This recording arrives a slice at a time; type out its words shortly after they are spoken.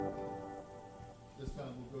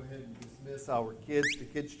dismiss our kids to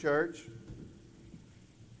Kids Church.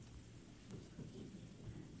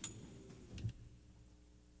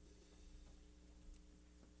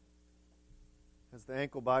 As the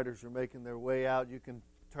ankle biters are making their way out, you can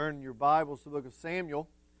turn your Bibles to the book of Samuel.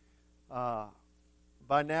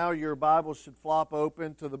 By now, your Bibles should flop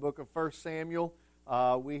open to the book of 1 Samuel.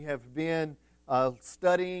 We have been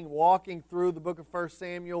studying, walking through the book of 1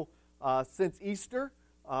 Samuel since Easter.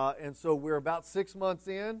 And so we're about 6 months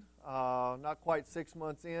in, not quite 6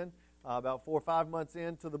 months in, about 4 or 5 months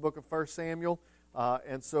into the book of 1 Samuel.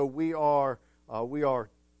 And so we are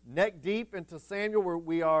neck deep into Samuel, where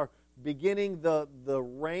we are beginning the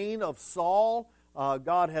reign of Saul.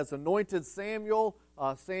 God has anointed Samuel.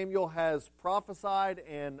 Samuel has prophesied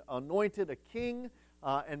and anointed a king.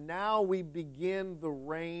 And now we begin the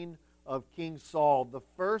reign of King Saul, the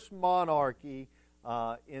first monarchy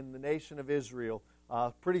in the nation of Israel.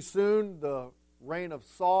 Pretty soon, the reign of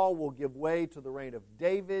Saul will give way to the reign of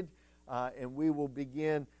David, and we will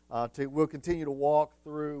we'll continue to walk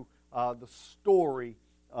through the story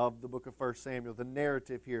of the book of 1 Samuel, the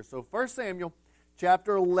narrative here. So 1 Samuel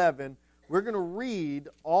chapter 11, we're going to read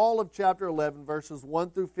all of chapter 11, verses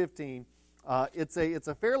 1 through 15. It's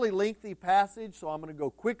a fairly lengthy passage, so I'm going to go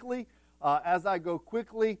quickly. As I go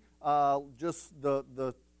quickly, just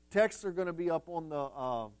the texts are going to be up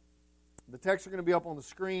on the texts are going to be up on the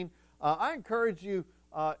screen. I encourage you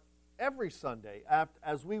every Sunday,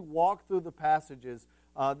 as we walk through the passages,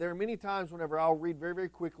 there are many times whenever I'll read very, very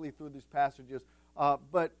quickly through these passages,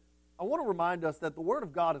 but I want to remind us that the Word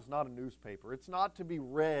of God is not a newspaper. It's not to be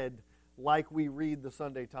read like we read the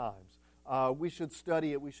Sunday Times. We should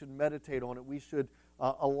study it. We should meditate on it. We should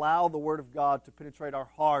allow the Word of God to penetrate our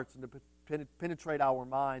hearts and to penetrate our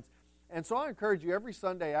minds. And so I encourage you every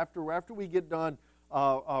Sunday after we get done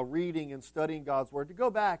reading and studying God's Word to go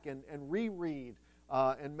back and reread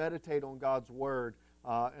and meditate on God's Word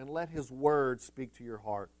and let His Word speak to your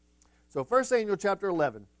heart. So 1 Samuel chapter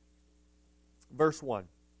 11, verse 1.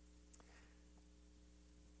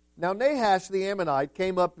 Now Nahash the Ammonite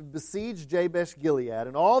came up and besieged Jabesh Gilead,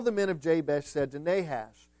 and all the men of Jabesh said to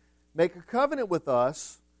Nahash, "Make a covenant with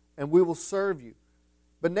us, and we will serve you."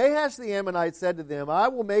 But Nahash the Ammonite said to them, I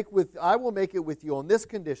will make it with you on this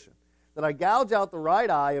condition, that I gouge out the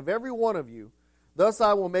right eye of every one of you. Thus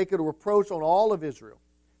I will make it a reproach on all of Israel.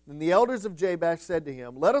 And the elders of Jabesh said to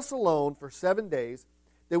him, Let us alone for 7 days,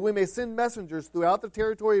 that we may send messengers throughout the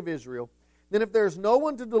territory of Israel. Then if there is no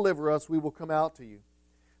one to deliver us, we will come out to you.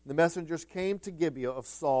 The messengers came to Gibeah of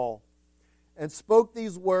Saul, and spoke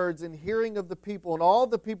these words in hearing of the people, and all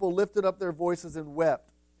the people lifted up their voices and wept.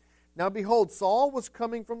 Now behold, Saul was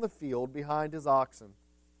coming from the field behind his oxen.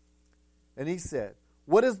 And he said,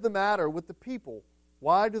 What is the matter with the people?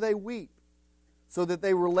 Why do they weep? So that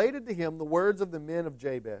they related to him the words of the men of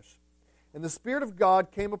Jabesh. And the Spirit of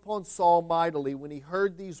God came upon Saul mightily when he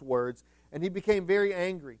heard these words, and he became very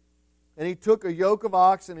angry. And he took a yoke of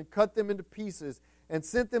oxen and cut them into pieces, and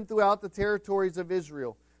sent them throughout the territories of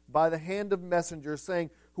Israel by the hand of messengers, saying,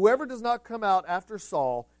 Whoever does not come out after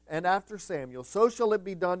Saul and after Samuel, so shall it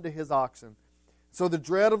be done to his oxen. So the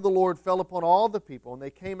dread of the Lord fell upon all the people, and they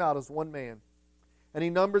came out as one man. And he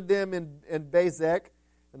numbered them in Bezek,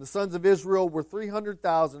 and the sons of Israel were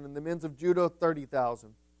 300,000, and the men of Judah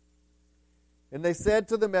 30,000. And they said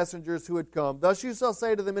to the messengers who had come, Thus you shall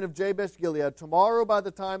say to the men of Jabesh Gilead, Tomorrow by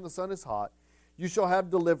the time the sun is hot, you shall have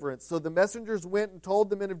deliverance. So the messengers went and told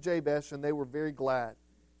the men of Jabesh, and they were very glad.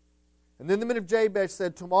 And then the men of Jabesh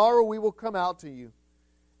said, Tomorrow we will come out to you,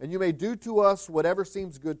 and you may do to us whatever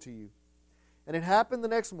seems good to you. And it happened the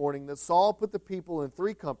next morning that Saul put the people in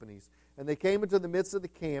 3 companies, and they came into the midst of the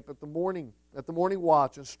camp at the morning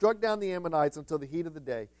watch, and struck down the Ammonites until the heat of the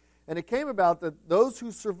day. And it came about that those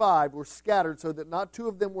who survived were scattered, so that not 2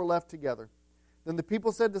 of them were left together. Then the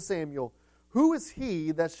people said to Samuel, Who is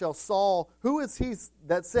he that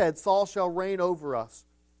said, Saul shall reign over us?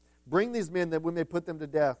 Bring these men that we may put them to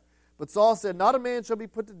death. But Saul said, Not a man shall be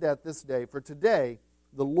put to death this day, for today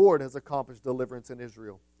the Lord has accomplished deliverance in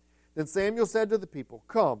Israel. Then Samuel said to the people,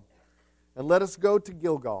 Come, and let us go to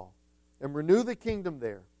Gilgal, and renew the kingdom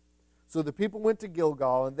there. So the people went to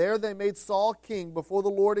Gilgal, and there they made Saul king before the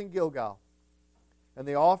Lord in Gilgal. And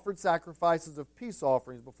they offered sacrifices of peace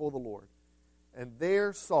offerings before the Lord. And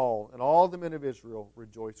there Saul and all the men of Israel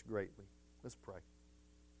rejoiced greatly. Let's pray.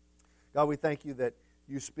 God, we thank you that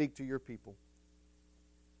you speak to your people.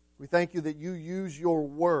 We thank you that you use your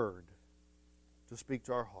word to speak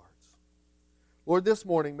to our hearts. Lord, this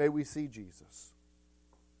morning may we see Jesus.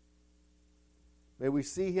 May we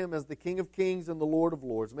see him as the King of Kings and the Lord of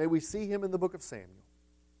Lords. May we see him in the book of Samuel.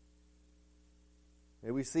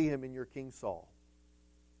 May we see him in your King Saul.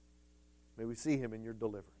 May we see Him in your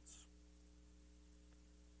deliverance.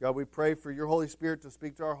 God, we pray for your Holy Spirit to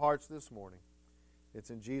speak to our hearts this morning. It's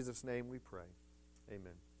in Jesus' name we pray.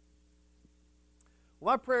 Amen.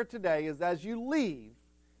 Well, my prayer today is as you leave,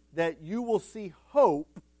 that you will see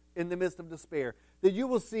hope in the midst of despair, that you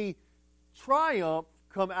will see triumph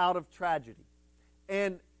come out of tragedy.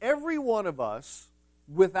 And every one of us,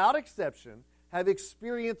 without exception, have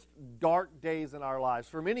experienced dark days in our lives.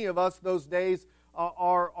 For many of us, those days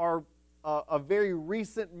are a very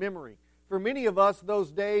recent memory. For many of us,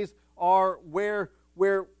 those days are where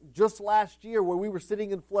just last year, where we were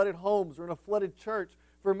sitting in flooded homes or in a flooded church.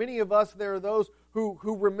 For many of us, there are those who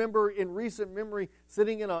remember in recent memory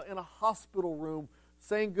sitting in a hospital room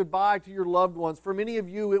saying goodbye to your loved ones. For many of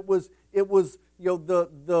you, it was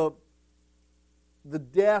the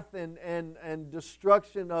death and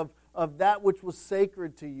destruction of that which was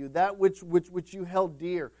sacred to you, that which you held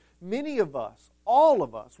dear. Many of us, all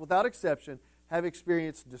of us, without exception, have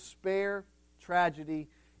experienced despair, tragedy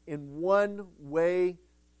in one way,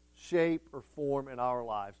 shape, or form in our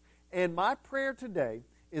lives. And my prayer today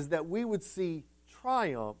is that we would see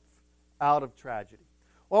triumph out of tragedy.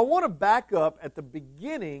 Well, I want to back up at the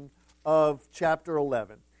beginning of chapter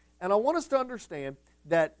 11. And I want us to understand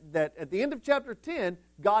that at the end of chapter 10,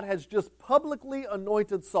 God has just publicly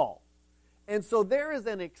anointed Saul. And so there is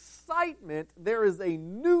an excitement, there is a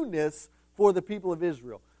newness for the people of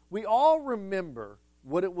Israel. We all remember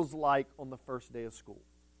what it was like on the first day of school.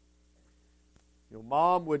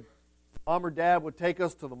 Mom or Dad would take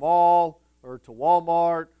us to the mall or to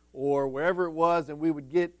Walmart or wherever it was, and we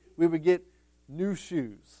would get new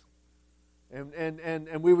shoes,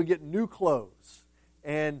 and we would get new clothes.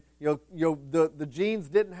 And the jeans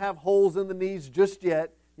didn't have holes in the knees just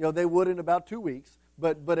yet. They would in about 2 weeks,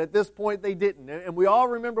 but at this point they didn't. And we all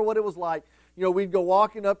remember what it was like. We'd go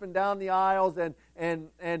walking up and down the aisles,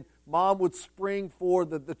 and Mom would spring for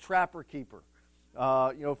the trapper keeper.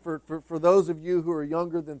 For those of you who are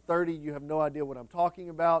younger than 30, you have no idea what I'm talking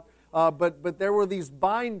about. But there were these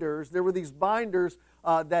binders.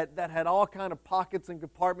 That had all kind of pockets and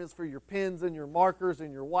compartments for your pens and your markers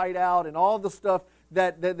and your whiteout and all the stuff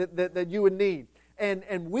that you would need.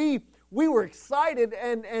 And we were excited,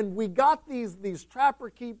 and we got these trapper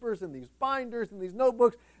keepers and these binders and these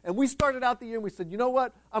notebooks, and we started out the year and we said, you know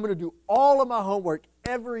what? I'm going to do all of my homework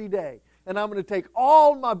every day. And I'm going to take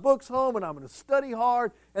all my books home, and I'm going to study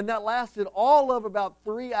hard. And that lasted all of about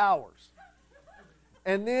 3 hours.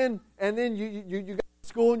 And then you got to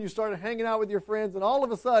school and you started hanging out with your friends, and all of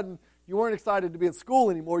a sudden you weren't excited to be at school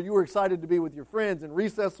anymore. You were excited to be with your friends, and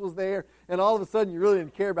recess was there, and all of a sudden you really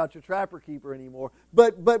didn't care about your trapper keeper anymore.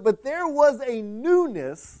 But there was a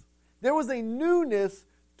newness. There was a newness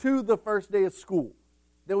to the first day of school.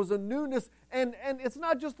 There was a newness, and it's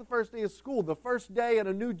not just the first day of school. The first day at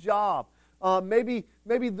a new job. Maybe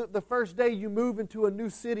the first day you move into a new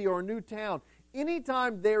city or a new town.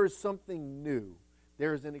 Anytime there is something new,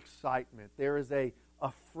 there is an excitement. There is a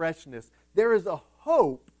freshness. There is a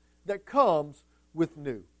hope that comes with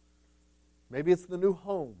new. Maybe it's the new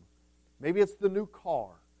home. Maybe it's the new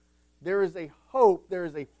car. There is a hope.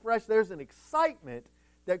 There's an excitement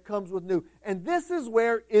that comes with new. And this is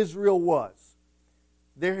where Israel was.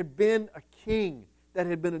 There had been a king that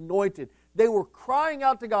had been anointed. They were crying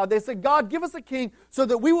out to God. They said, God, give us a king so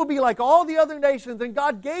that we will be like all the other nations. And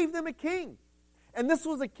God gave them a king. And this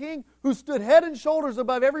was a king who stood head and shoulders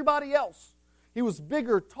above everybody else. He was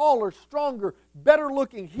bigger, taller, stronger, better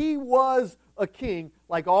looking. He was a king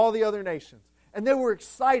like all the other nations. And they were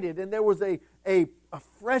excited, and there was a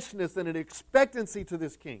freshness and an expectancy to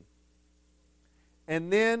this king.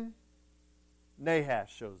 And then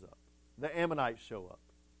Nahash shows up. The Ammonites show up.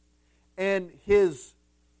 And his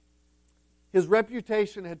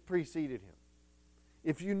reputation had preceded him.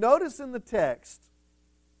 If you notice in the text,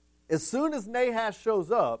 as soon as Nahash shows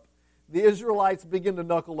up, the Israelites begin to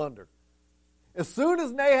knuckle under. As soon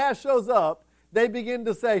as Nahash shows up, they begin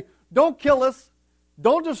to say, don't kill us,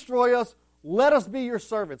 don't destroy us, let us be your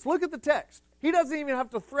servants. Look at the text. He doesn't even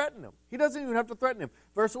have to threaten them.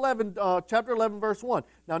 Verse 11, chapter 11, verse 1.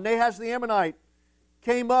 Now Nahash the Ammonite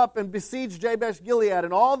came up and besieged Jabesh Gilead,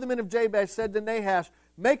 and all the men of Jabesh said to Nahash,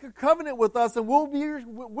 make a covenant with us, and we'll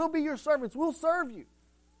be your servants. We'll serve you.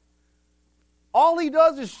 All he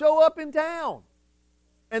does is show up in town.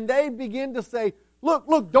 And they begin to say,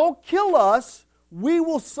 look, don't kill us. We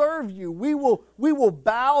will serve you. We will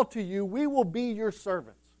bow to you. We will be your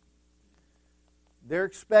servants. Their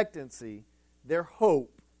expectancy, their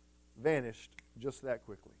hope vanished just that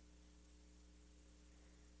quickly.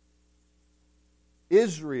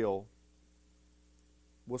 Israel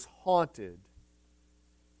was haunted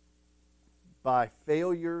by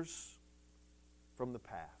failures from the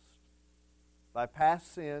past. By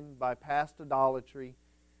past sin, by past idolatry,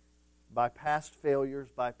 by past failures,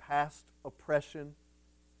 by past oppression.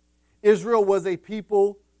 Israel was a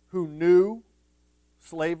people who knew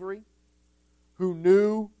slavery, who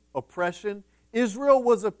knew oppression. Israel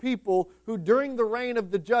was a people who, during the reign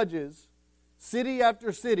of the judges, city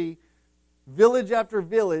after city, village after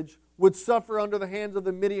village, would suffer under the hands of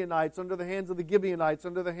the Midianites, under the hands of the Gibeonites,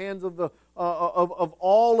 under the hands of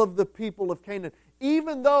all of the people of Canaan.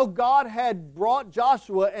 Even though God had brought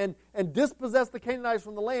Joshua and dispossessed the Canaanites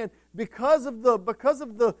from the land, because of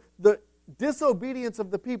the disobedience of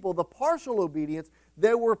the people, the partial obedience,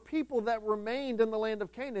 there were people that remained in the land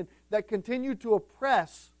of Canaan that continued to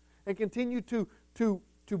oppress and continue to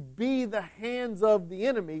be the hands of the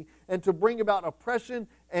enemy and to bring about oppression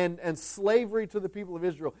and slavery to the people of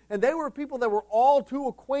Israel. And they were people that were all too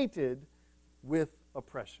acquainted with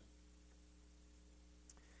oppression.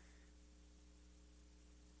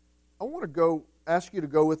 I want to ask you to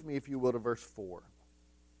go with me, if you will, to verse 4.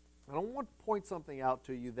 And I want to point something out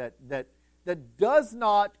to you that does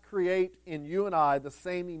not create in you and I the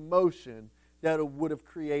same emotion that it would have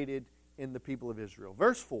created in the people of Israel.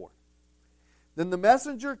 Verse 4. Then the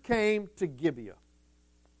messenger came to Gibeah.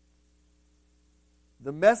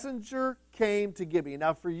 The messenger came to Gibeah.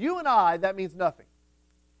 Now, for you and I, that means nothing.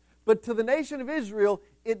 But to the nation of Israel,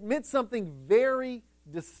 it meant something very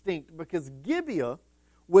distinct, because Gibeah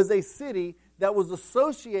was a city that was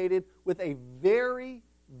associated with a very,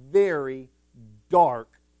 very dark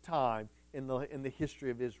time in the history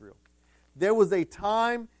of Israel. There was a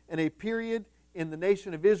time and a period in the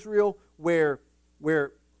nation of Israel where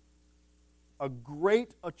a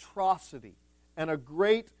great atrocity and a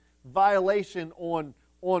great violation on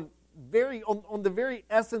the very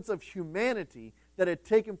essence of humanity that had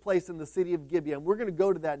taken place in the city of Gibeah. And we're going to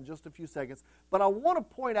go to that in just a few seconds. But I want to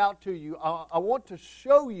point out to you, I want to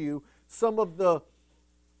show you some of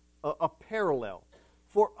a parallel.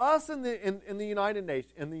 For us in the United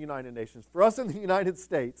Nations, for us in the United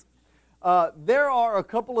States, there are a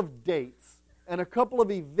couple of dates and a couple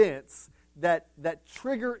of events that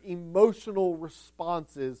trigger emotional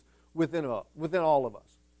responses within all of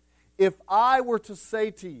us. If I were to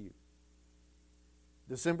say to you,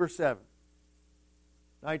 December 7th,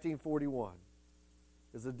 1941,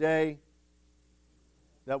 is a day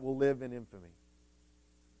that will live in infamy.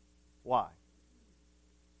 Why?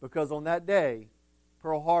 Because on that day,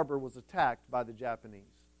 Pearl Harbor was attacked by the Japanese.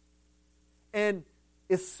 And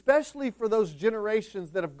especially for those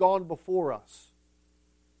generations that have gone before us,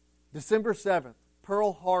 December 7th,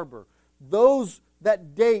 Pearl Harbor,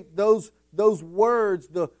 that date, those words,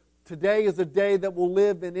 today is a day that will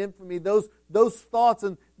live in infamy, those thoughts,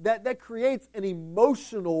 and that creates an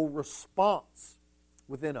emotional response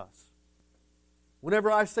within us. Whenever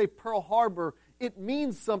I say Pearl Harbor, it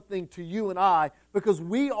means something to you and I, because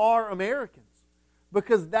we are Americans.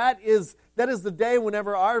 Because that is the day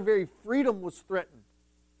whenever our very freedom was threatened.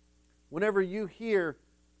 Whenever you hear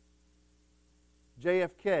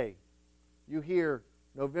JFK, you hear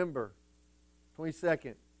November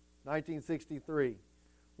 22nd, 1963.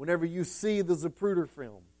 Whenever you see the Zapruder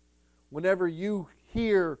film, whenever you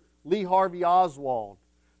hear Lee Harvey Oswald,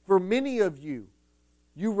 for many of you,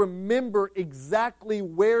 you remember exactly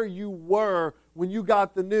where you were when you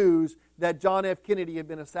got the news that John F. Kennedy had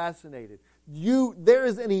been assassinated. There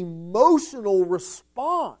is an emotional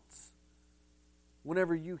response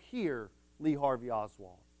whenever you hear Lee Harvey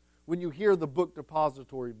Oswald. When you hear the Book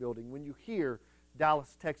Depository building, when you hear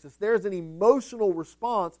Dallas, Texas, there's an emotional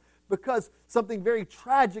response because something very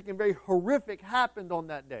tragic and very horrific happened on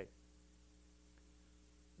that day.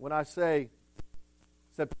 When I say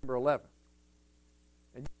September 11th,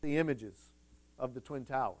 and you see images of the Twin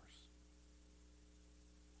Towers,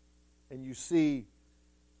 and you see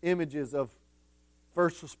images of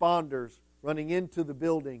first responders running into the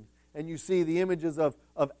building, and you see the images of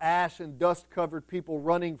ash and dust-covered people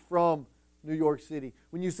running from New York City,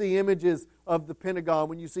 when you see images of the Pentagon,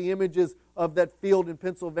 when you see images of that field in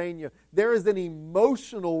Pennsylvania, there is an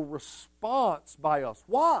emotional response by us.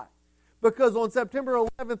 Why? Because on September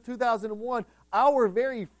 11th, 2001, our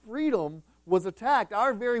very freedom was attacked.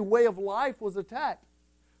 Our very way of life was attacked.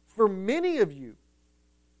 For many of you,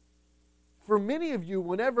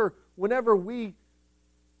 whenever we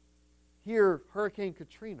hear Hurricane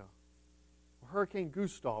Katrina, or Hurricane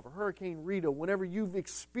Gustav, or Hurricane Rita, whenever you've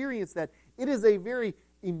experienced that, it is a very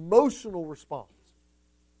emotional response.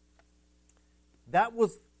 That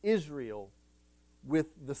was Israel with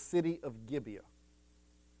the city of Gibeah.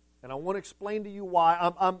 And I want to explain to you why.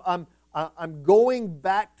 I'm going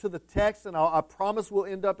back to the text, and I promise we'll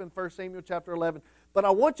end up in 1 Samuel chapter 11. But I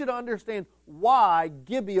want you to understand why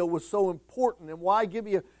Gibeah was so important and why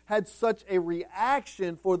Gibeah had such a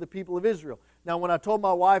reaction for the people of Israel. Now, when I told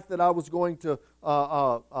my wife that I was going to,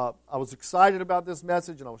 I was excited about this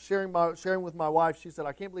message, and I was sharing with my wife, she said,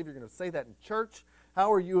 "I can't believe you're going to say that in church.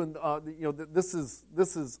 How are you?" And this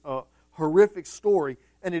is a horrific story,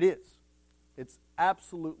 and it is. It's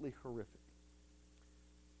absolutely horrific.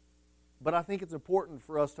 But I think it's important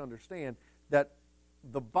for us to understand that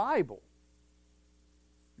the Bible,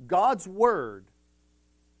 God's Word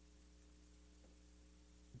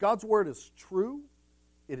is true.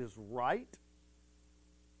 It is right.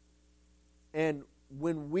 And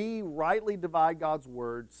when we rightly divide God's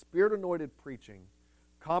Word, Spirit-anointed preaching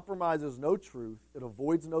compromises no truth, it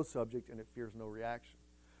avoids no subject, and it fears no reaction.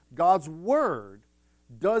 God's Word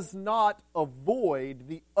does not avoid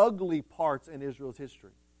the ugly parts in Israel's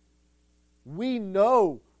history. We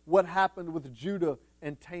know what happened with Judah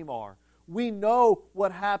and Tamar. We know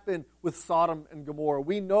what happened with Sodom and Gomorrah.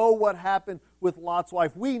 We know what happened with Lot's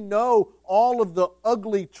wife. We know all of the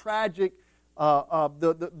ugly, tragic,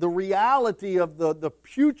 the reality of the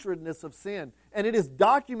putridness of sin. And it is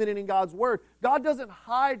documented in God's Word. God doesn't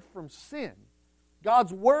hide from sin.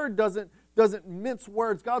 God's Word doesn't mince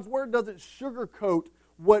words. God's Word doesn't sugarcoat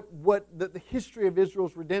what the history of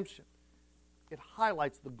Israel's redemption. It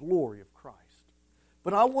highlights the glory of Christ.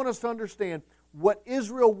 But I want us to understand what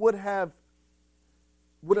Israel would have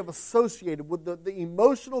associated with the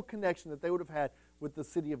emotional connection that they would have had with the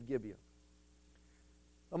city of Gibeah.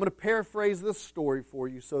 I'm going to paraphrase this story for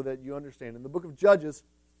you so that you understand. In the book of Judges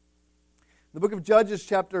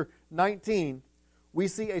chapter 19, we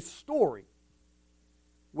see a story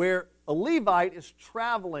where a Levite is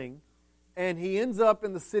traveling and he ends up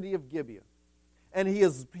in the city of Gibeah. And he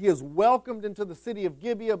is welcomed into the city of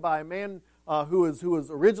Gibeah by a man who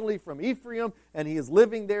is originally from Ephraim, and he is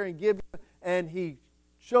living there in Gibeah, and he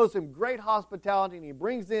shows him great hospitality, and he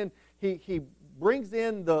brings in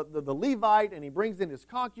the Levite, and he brings in his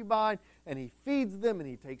concubine, and he feeds them, and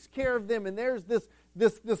he takes care of them, and there's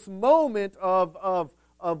this moment of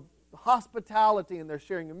hospitality, and they're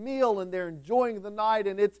sharing a meal, and they're enjoying the night,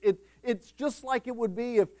 and it's just like it would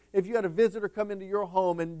be if you had a visitor come into your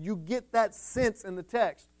home, and you get that sense in the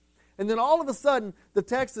text. And then all of a sudden, the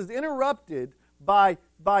text is interrupted by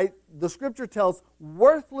the Scripture tells,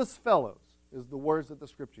 worthless fellows is the words that the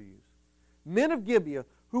Scripture uses. Men of Gibeah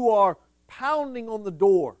who are pounding on the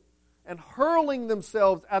door and hurling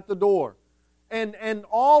themselves at the door. And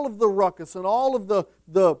all of the ruckus and all of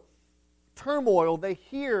the turmoil, they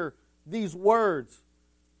hear these words,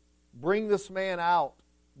 "Bring this man out,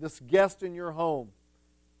 this guest in your home,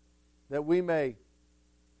 that we may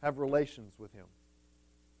have relations with him."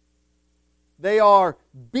 They are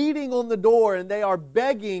beating on the door and they are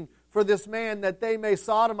begging for this man that they may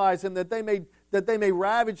sodomize him, that they may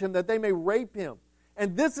ravage him, that they may rape him.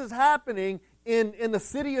 And this is happening in the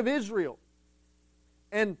city of Israel.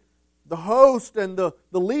 And the host and the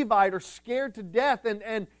Levite are scared to death,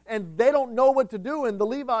 and they don't know what to do. And the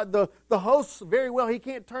Levite, the host, very well, he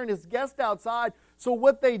can't turn his guest outside. So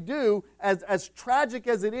what they do, as tragic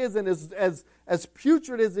as it is and as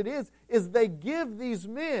putrid as it is they give these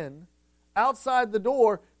men outside the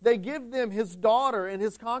door, they give them his daughter and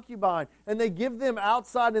his concubine, and they give them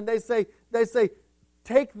outside, and they say,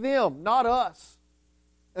 "Take them, not us."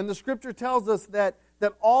 And the Scripture tells us that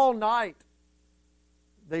all night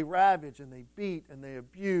they ravage and they beat and they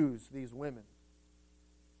abuse these women.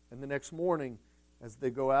 And the next morning, as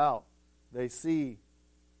they go out, they see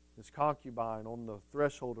his concubine on the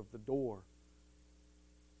threshold of the door,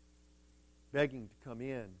 begging to come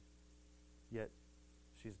in, yet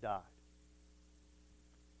she's died.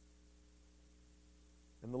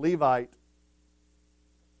 And the Levite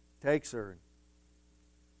takes her and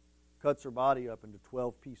cuts her body up into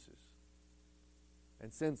 12 pieces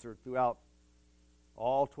and sends her throughout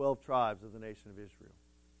all 12 tribes of the nation of Israel.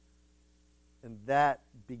 And that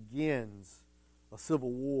begins a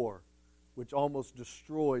civil war which almost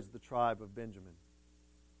destroys the tribe of Benjamin.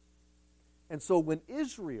 And so when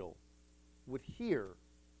Israel would hear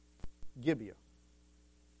Gibeah,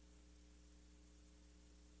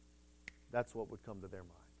 that's what would come to their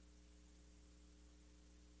mind.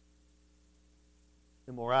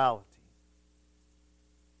 Immorality,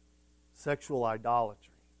 sexual idolatry,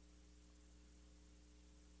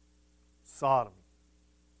 sodomy,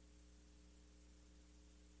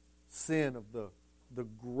 sin of the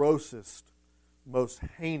grossest, most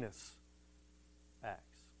heinous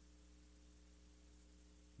acts.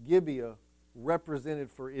 Gibeah represented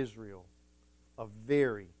for Israel a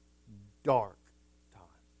very dark time.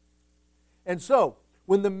 And so,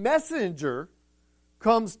 when the messenger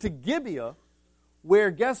comes to Gibeah,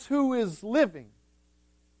 where guess who is living?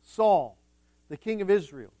 Saul, the king of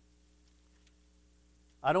Israel.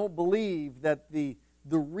 I don't believe that the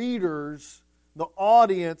readers, the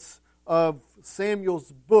audience of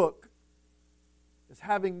Samuel's book is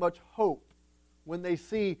having much hope when they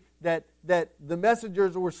see that the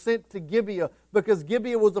messengers were sent to Gibeah, because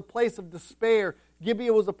Gibeah was a place of despair.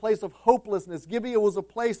 Gibeah was a place of hopelessness. Gibeah was a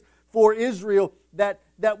place for Israel that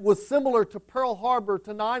was similar to Pearl Harbor,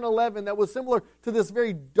 to 9/11, that was similar to this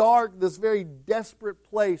very dark, this very desperate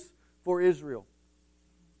place for Israel.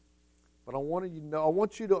 But I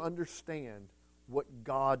want you to understand what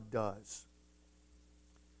God does.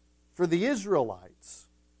 For the Israelites,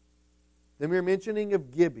 the mere mentioning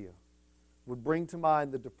of Gibeah would bring to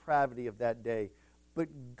mind the depravity of that day.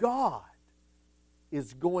 But God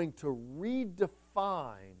is going to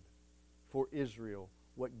redefine for Israel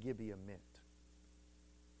what Gibeah meant.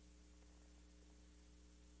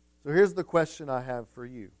 So here's the question I have for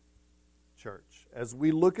you, church. As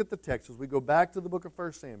we look at the text, as we go back to the book of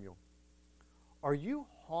 1 Samuel, are you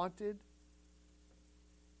haunted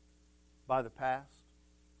by the past?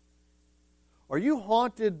 Are you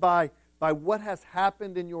haunted by what has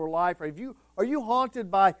happened in your life? Are you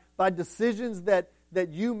haunted by decisions that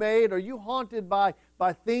you made? Are you haunted by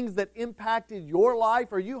things that impacted your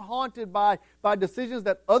life? Are you haunted by decisions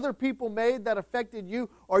that other people made that affected you?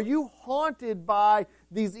 Are you haunted by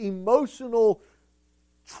these emotional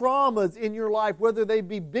traumas in your life, whether they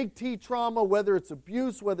be big T trauma, whether it's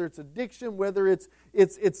abuse, whether it's addiction, whether it's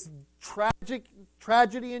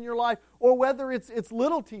tragedy in your life, or whether it's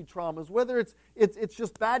little T traumas, whether it's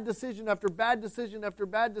just bad decision after bad decision after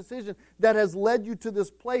bad decision that has led you to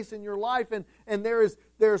this place in your life, and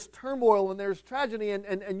there's turmoil and there's tragedy,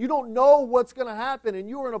 and you don't know what's going to happen, and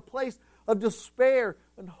you are in a place of despair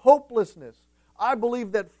and hopelessness. I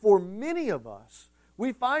believe that for many of us,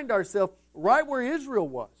 we find ourselves right where Israel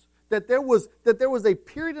was. That there was a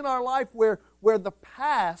period in our life where the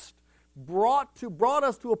past brought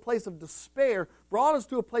us to a place of despair, brought us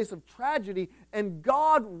to a place of tragedy, and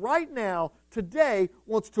God right now, today,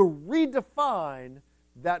 wants to redefine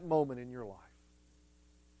that moment in your life.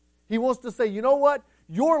 He wants to say, you know what?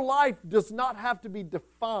 Your life does not have to be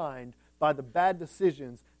defined by the bad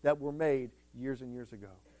decisions that were made years and years ago.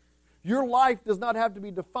 Your life does not have to be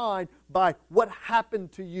defined by what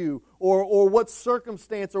happened to you or what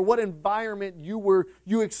circumstance or what environment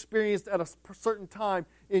you experienced at a certain time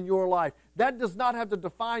in your life. That does not have to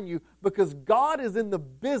define you, because God is in the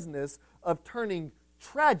business of turning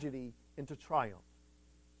tragedy into triumph.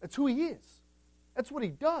 That's who He is. That's what He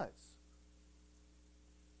does.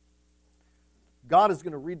 God is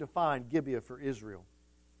going to redefine Gibeah for Israel.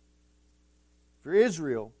 For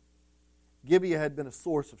Israel, Gibeah had been a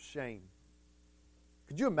source of shame.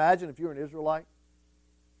 Could you imagine if you were an Israelite?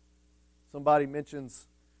 Somebody mentions,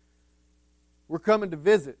 we're coming to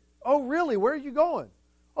visit. Oh, really? Where are you going?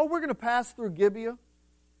 Oh, we're going to pass through Gibeah. You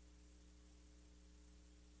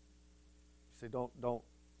say, don't go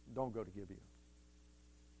to Gibeah.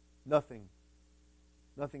 Nothing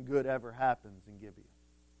good ever happens in Gibeah.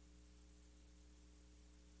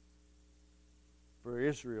 For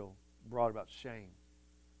Israel, brought about shame,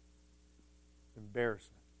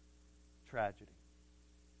 embarrassment, tragedy.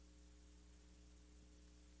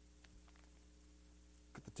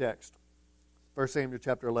 Look at the text. 1 Samuel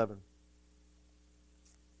chapter 11.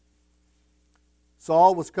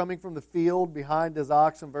 Saul was coming from the field behind his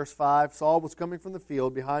oxen, verse 5. Saul was coming from the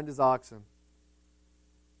field behind his oxen.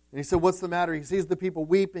 And he said, what's the matter? He sees the people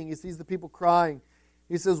weeping. He sees the people crying.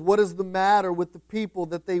 He says, what is the matter with the people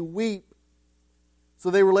that they weep? So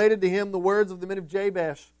they related to him the words of the men of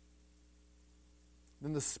Jabesh.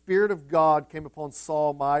 Then the Spirit of God came upon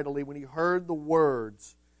Saul mightily when he heard the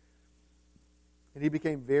words, and he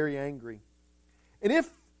became very angry. And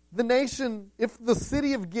if the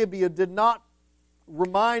city of Gibeah did not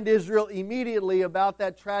remind Israel immediately about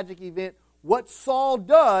that tragic event, what Saul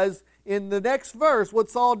does in the next verse, what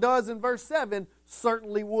Saul does in verse 7,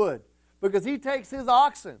 certainly would. Because he takes his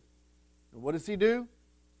oxen, and what does he do?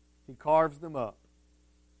 He carves them up,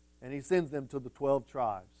 and he sends them to the 12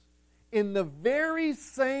 tribes. In the very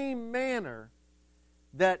same manner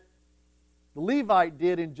that the Levite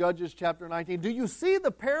did in Judges chapter 19. Do you see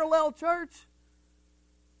the parallel, church?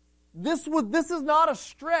 This is not a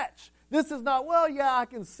stretch. This is not, well, yeah, I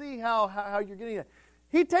can see how you're getting it.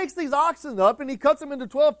 He takes these oxen up and he cuts them into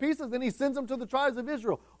 12 pieces and he sends them to the tribes of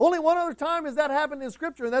Israel. Only one other time has that happened in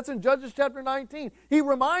Scripture, and that's in Judges chapter 19. He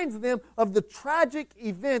reminds them of the tragic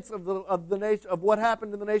events of the nation, of what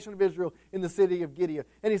happened in the nation of Israel in the city of Gibeah.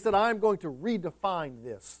 And he said, I'm going to redefine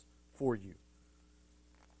this for you.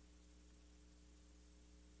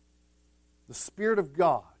 The Spirit of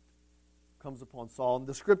God comes upon Saul. And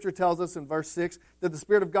the Scripture tells us in verse 6 that the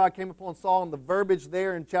Spirit of God came upon Saul, and the verbiage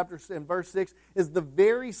there in verse 6 is the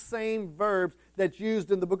very same verbs that's used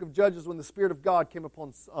in the book of Judges when the Spirit of God came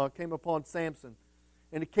upon Samson.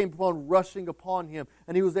 And it came upon rushing upon him,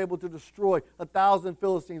 and he was able to destroy 1,000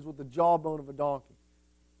 Philistines with the jawbone of a donkey.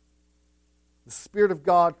 The Spirit of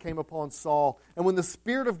God came upon Saul. And when the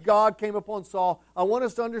Spirit of God came upon Saul, I want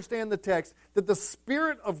us to understand the text that the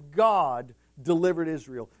Spirit of God delivered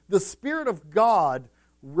Israel. The Spirit of God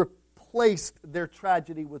replaced their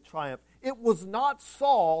tragedy with triumph. It was not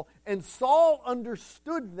Saul, and Saul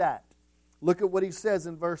understood that. Look at what he says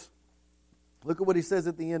at the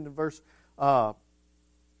end in verse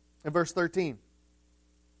 13.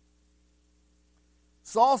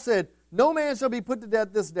 Saul said, "No man shall be put to death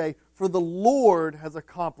this day, for the Lord has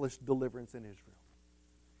accomplished deliverance in Israel."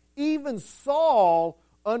 Even Saul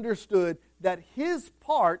understood that his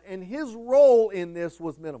part and his role in this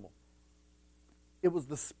was minimal. It was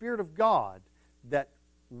the Spirit of God that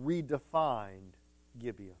redefined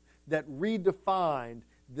Gibeah, that redefined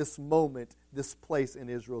this moment, this place in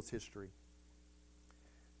Israel's history.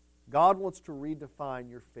 God wants to redefine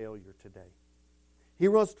your failure today. He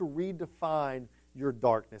wants to redefine your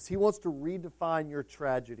darkness. He wants to redefine your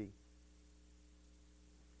tragedy.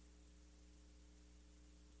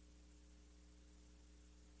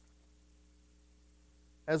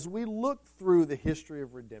 As we look through the history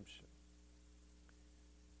of redemption,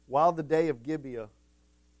 while the day of Gibeah,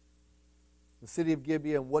 the city of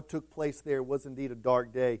Gibeah and what took place there was indeed a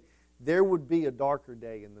dark day, there would be a darker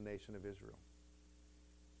day in the nation of Israel.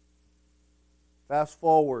 Fast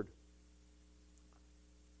forward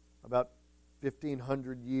about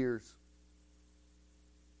 1,500 years.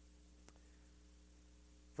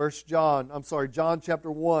 John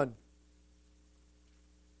chapter 1.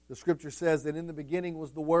 The Scripture says that in the beginning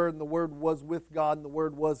was the Word, and the Word was with God, and the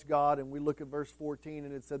Word was God. And we look at verse 14,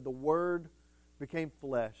 and it said, "The Word became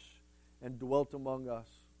flesh and dwelt among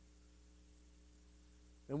us.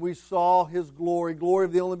 And we saw His glory, glory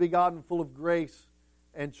of the only begotten, full of grace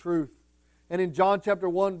and truth." And in John chapter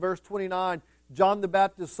 1, verse 29, John the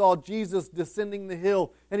Baptist saw Jesus descending the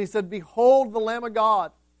hill, and he said, "Behold the Lamb of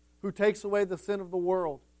God, who takes away the sin of the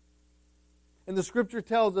world." And the Scripture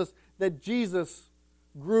tells us that Jesus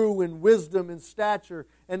grew in wisdom and stature,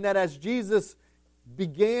 and that as Jesus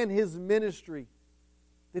began His ministry,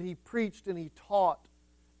 that He preached and He taught,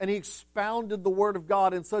 and He expounded the Word of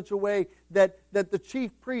God in such a way that the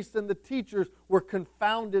chief priests and the teachers were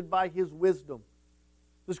confounded by His wisdom.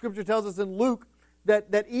 The Scripture tells us in Luke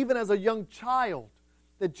that even as a young child,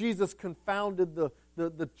 that Jesus confounded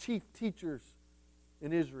the chief teachers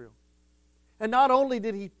in Israel. And not only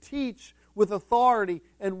did He teach with authority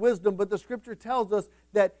and wisdom, but the Scripture tells us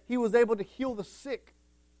that He was able to heal the sick,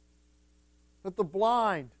 that the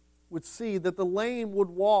blind would see, that the lame would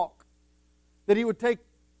walk, that He would take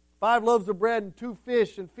 5 loaves of bread and 2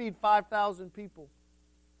 fish and feed 5,000 people,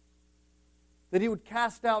 that He would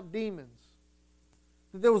cast out demons,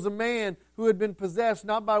 that there was a man who had been possessed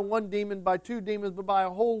not by 1 demon, by 2 demons, but by a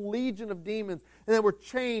whole legion of demons, and there were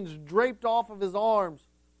chains draped off of his arms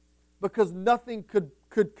because nothing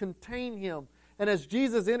could contain him. And as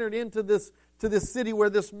Jesus entered into this city where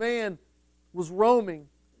this man was roaming,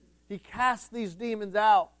 He cast these demons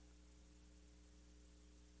out.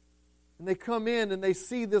 And they come in and they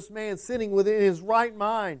see this man sitting within his right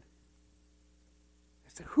mind.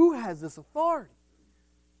 They say, "Who has this authority?"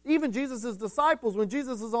 Even Jesus' disciples, when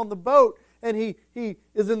Jesus is on the boat and he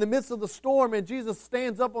is in the midst of the storm, and Jesus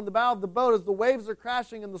stands up on the bow of the boat as the waves are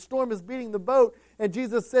crashing and the storm is beating the boat, and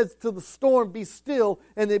Jesus says to the storm, "Be still,"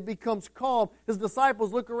 and it becomes calm. His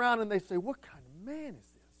disciples look around and they say, "What kind of man is this?"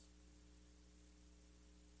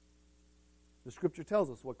 The Scripture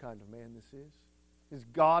tells us what kind of man this is. He's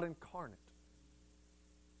God incarnate.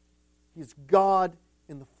 He's God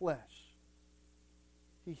in the flesh.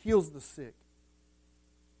 He heals the sick.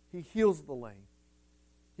 He heals the lame.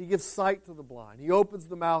 He gives sight to the blind. He opens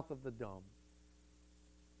the mouth of the dumb.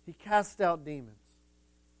 He casts out demons.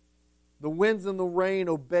 The winds and the rain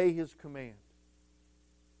obey His command.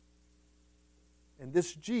 And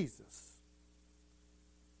this Jesus,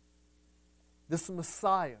 this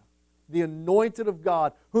Messiah, the anointed of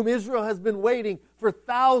God, whom Israel has been waiting for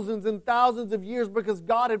thousands and thousands of years because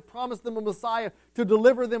God had promised them a Messiah to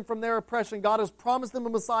deliver them from their oppression. God has promised them a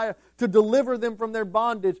Messiah to deliver them from their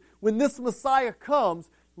bondage. When this Messiah comes,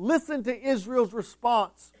 listen to Israel's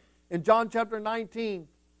response in John chapter 19,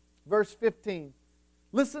 verse 15.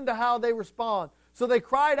 Listen to how they respond. "So they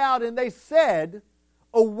cried out and they said,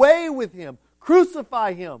 'Away with Him!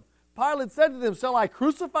 Crucify Him!' Pilate said to them, "Shall I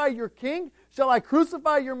crucify your king? Shall I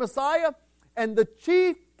crucify your Messiah?" And the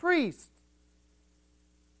chief priests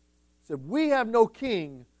said, "We have no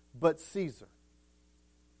king but Caesar."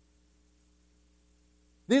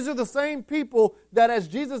 These are the same people that as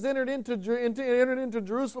Jesus entered into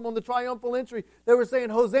Jerusalem on the triumphal entry, they were saying,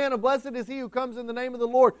 "Hosanna, blessed is he who comes in the name of the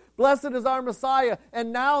Lord. Blessed is our Messiah."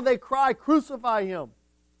 And now they cry, "Crucify him."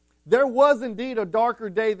 There was indeed a darker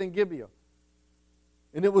day than Gibeah.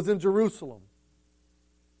 And it was in Jerusalem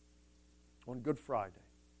on Good Friday,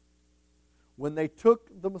 when they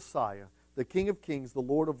took the Messiah, the King of Kings, the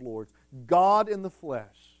Lord of Lords, God in the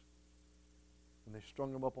flesh, and they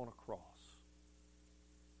strung him up on a cross.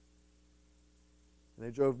 And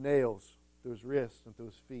they drove nails through his wrists and through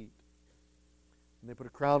his feet. And they put a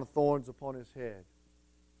crown of thorns upon his head.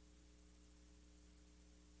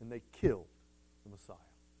 And they killed the Messiah.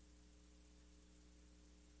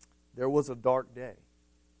 There was a dark day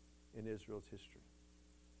in Israel's history.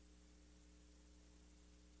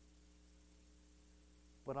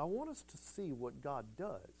 But I want us to see what God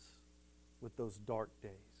does with those dark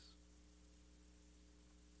days.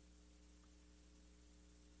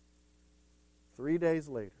 Three days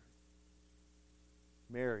later,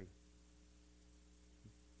 Mary,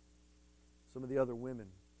 some of the other women,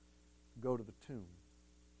 go to the tomb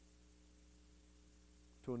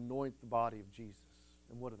to anoint the body of Jesus.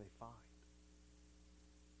 And what do they find?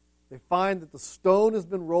 They find that the stone has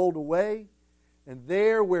been rolled away, and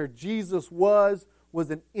there where Jesus was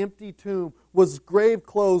an empty tomb, was grave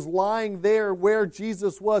clothes lying there where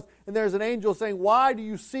Jesus was. And there's an angel saying, "Why do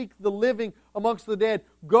you seek the living amongst the dead?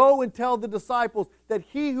 Go and tell the disciples that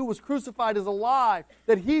he who was crucified is alive,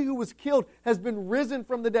 that he who was killed has been risen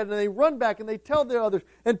from the dead." And they run back and they tell the others.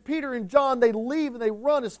 And Peter and John, they leave and they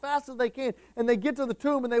run as fast as they can. And they get to the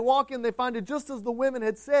tomb and they walk in and they find it just as the women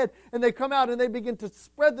had said. And they come out and they begin to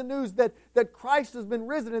spread the news that Christ has been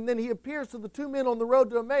risen. And then he appears to the two men on the road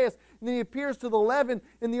to Emmaus. And then he appears to the 11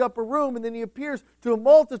 in the upper room. And then he appears to a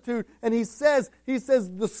multitude. And he says,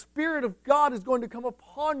 the Spirit of God is going to come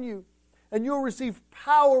upon you. And you'll receive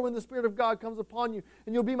power when the Spirit of God comes upon you.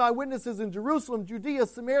 And you'll be my witnesses in Jerusalem, Judea,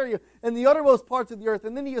 Samaria, and the uttermost parts of the earth.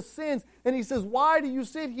 And then he ascends and he says, "Why do you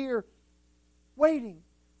sit here waiting?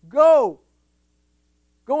 Go.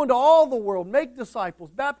 Go into all the world, make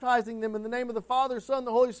disciples, baptizing them in the name of the Father, Son, and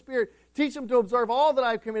the Holy Spirit. Teach them to observe all that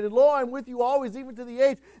I have commanded. Lo, I am with you always, even to the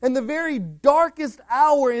age." And the very darkest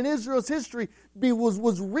hour in Israel's history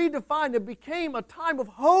was redefined. It became a time of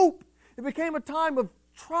hope. It became a time of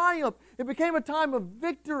triumph. It became a time of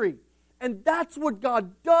victory. And that's what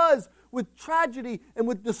God does with tragedy and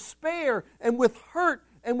with despair and with hurt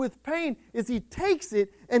and with pain, is he takes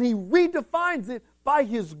it and he redefines it by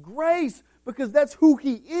his grace, because that's who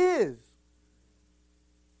he is.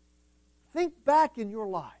 Think back in your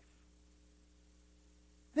life.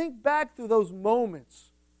 Think back through those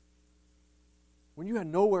moments when you had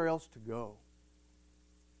nowhere else to go.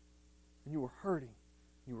 And you were hurting.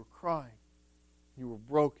 You were crying. You were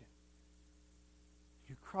broken.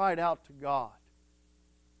 You cried out to God.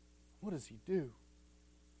 What does he do?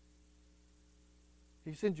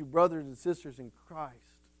 He sends you brothers and sisters in Christ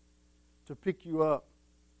to pick you up.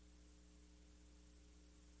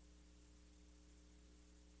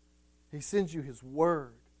 He sends you His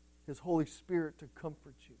Word, His Holy Spirit to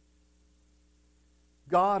comfort you.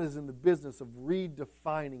 God is in the business of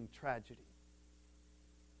redefining tragedy.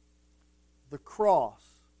 The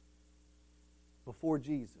cross before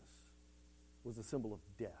Jesus was a symbol of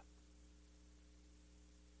death.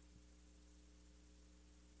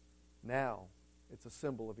 Now, it's a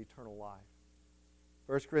symbol of eternal life.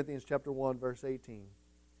 1 Corinthians chapter 1, verse 18.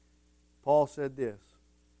 Paul said this: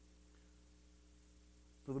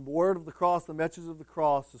 "For the word of the cross, the message of the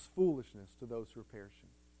cross, is foolishness to those who are perishing.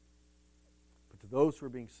 But to those who are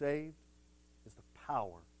being saved is the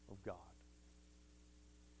power of God."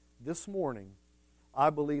 This morning, I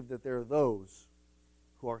believe that there are those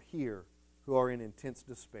who are here who are in intense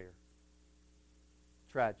despair.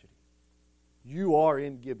 Tragedy. You are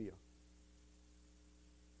in Gibeah.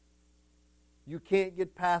 You can't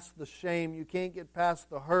get past the shame. You can't get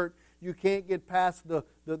past the hurt. You can't get past the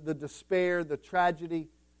despair, the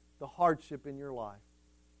tragedy, the hardship in your life.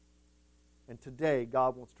 And today,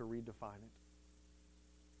 God wants to redefine it.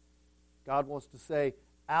 God wants to say,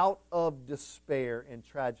 out of despair and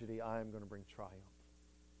tragedy, I am going to bring triumph.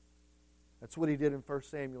 That's what He did in 1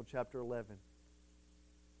 Samuel chapter 11.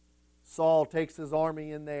 Saul takes his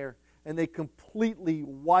army in there, and they completely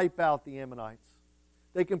wipe out the Ammonites.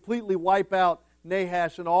 They completely wipe out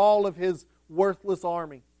Nahash and all of his worthless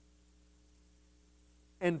army.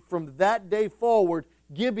 And from that day forward,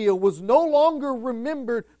 Gibeah was no longer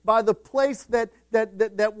remembered by the place that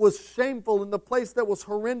was shameful and the place that was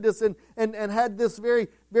horrendous and had this very,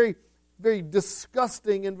 very, very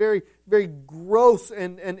disgusting and very, very gross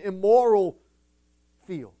and immoral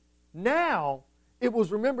feel. Now, it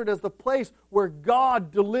was remembered as the place where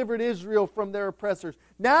God delivered Israel from their oppressors.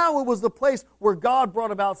 Now it was the place where God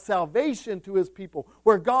brought about salvation to His people,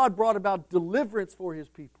 where God brought about deliverance for His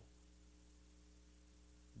people.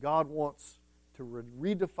 God wants to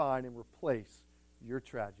redefine and replace your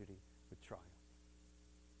tragedy with triumph.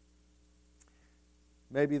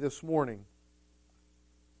 Maybe this morning,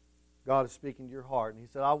 God is speaking to your heart, and He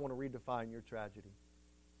said, I want to redefine your tragedy.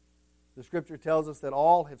 The Scripture tells us that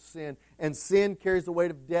all have sinned, and sin carries the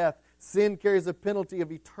weight of death. Sin carries the penalty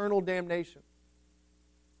of eternal damnation.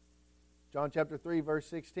 John chapter 3, verse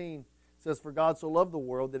 16 says, For God so loved the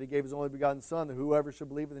world that He gave His only begotten Son, that whoever should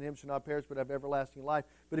believe in Him should not perish but have everlasting life.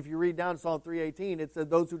 But if you read down to Psalm 3:18, it said,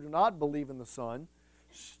 Those who do not believe in the Son,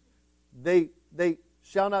 they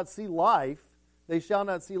shall not see life. They shall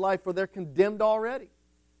not see life, for they're condemned already.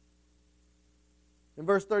 And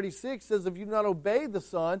verse 36 says, If you do not obey the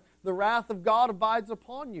Son, the wrath of God abides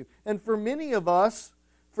upon you. And for many of us,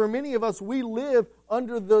 we live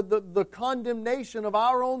under the condemnation of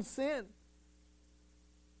our own sin.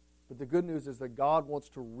 But the good news is that God wants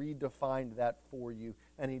to redefine that for you,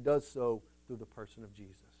 and He does so through the person of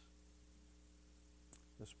Jesus.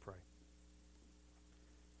 Let's pray.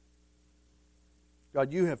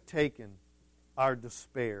 God, You have taken our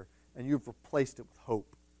despair, and You've replaced it with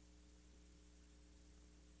hope.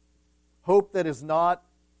 Hope that is not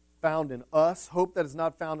found in us, hope that is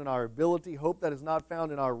not found in our ability, hope that is not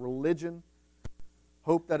found in our religion,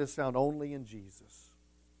 hope that is found only in Jesus.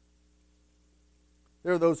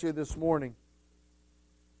 There are those here this morning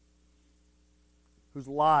whose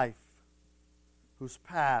life, whose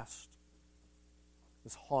past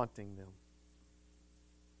is haunting them.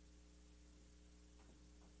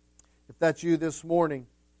 If that's you this morning,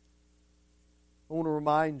 I want to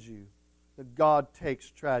remind you that God takes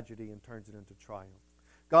tragedy and turns it into triumph.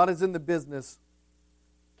 God is in the business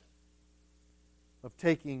of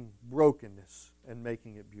taking brokenness and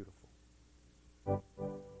making it beautiful.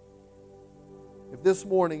 If this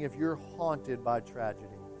morning, if you're haunted by tragedy,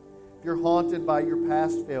 if you're haunted by your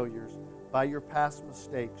past failures, by your past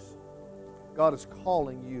mistakes, God is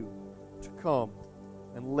calling you to come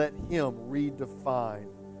and let Him redefine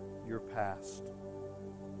your past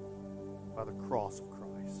by the cross of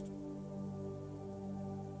Christ.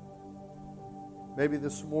 Maybe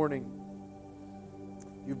this morning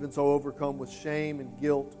you've been so overcome with shame and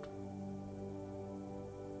guilt,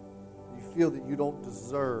 you feel that you don't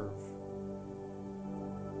deserve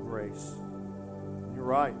grace. You're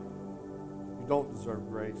right. You don't deserve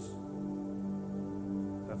grace.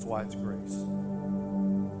 That's why it's grace.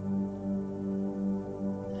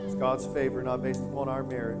 It's God's favor, not based upon our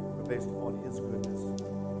merit, but based upon His goodness.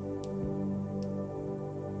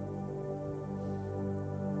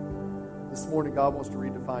 This morning, God wants to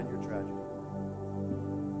redefine your tragedy.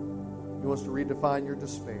 He wants to redefine your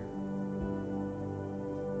despair.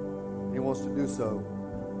 He wants to do so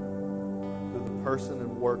through the person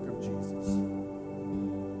and work of Jesus.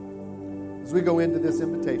 As we go into this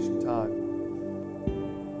invitation time,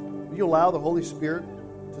 will you allow the Holy Spirit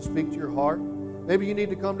to speak to your heart? Maybe you need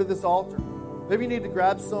to come to this altar. Maybe you need to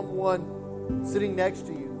grab someone sitting next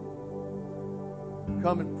to you.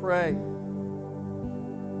 Come and pray.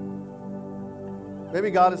 Maybe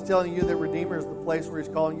God is telling you that Redeemer is the place where He's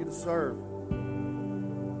calling you to serve.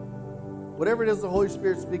 Whatever it is the Holy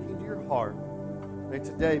Spirit is speaking to your heart, may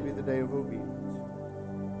today be the day of obedience.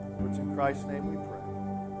 For it's in Christ's name we pray.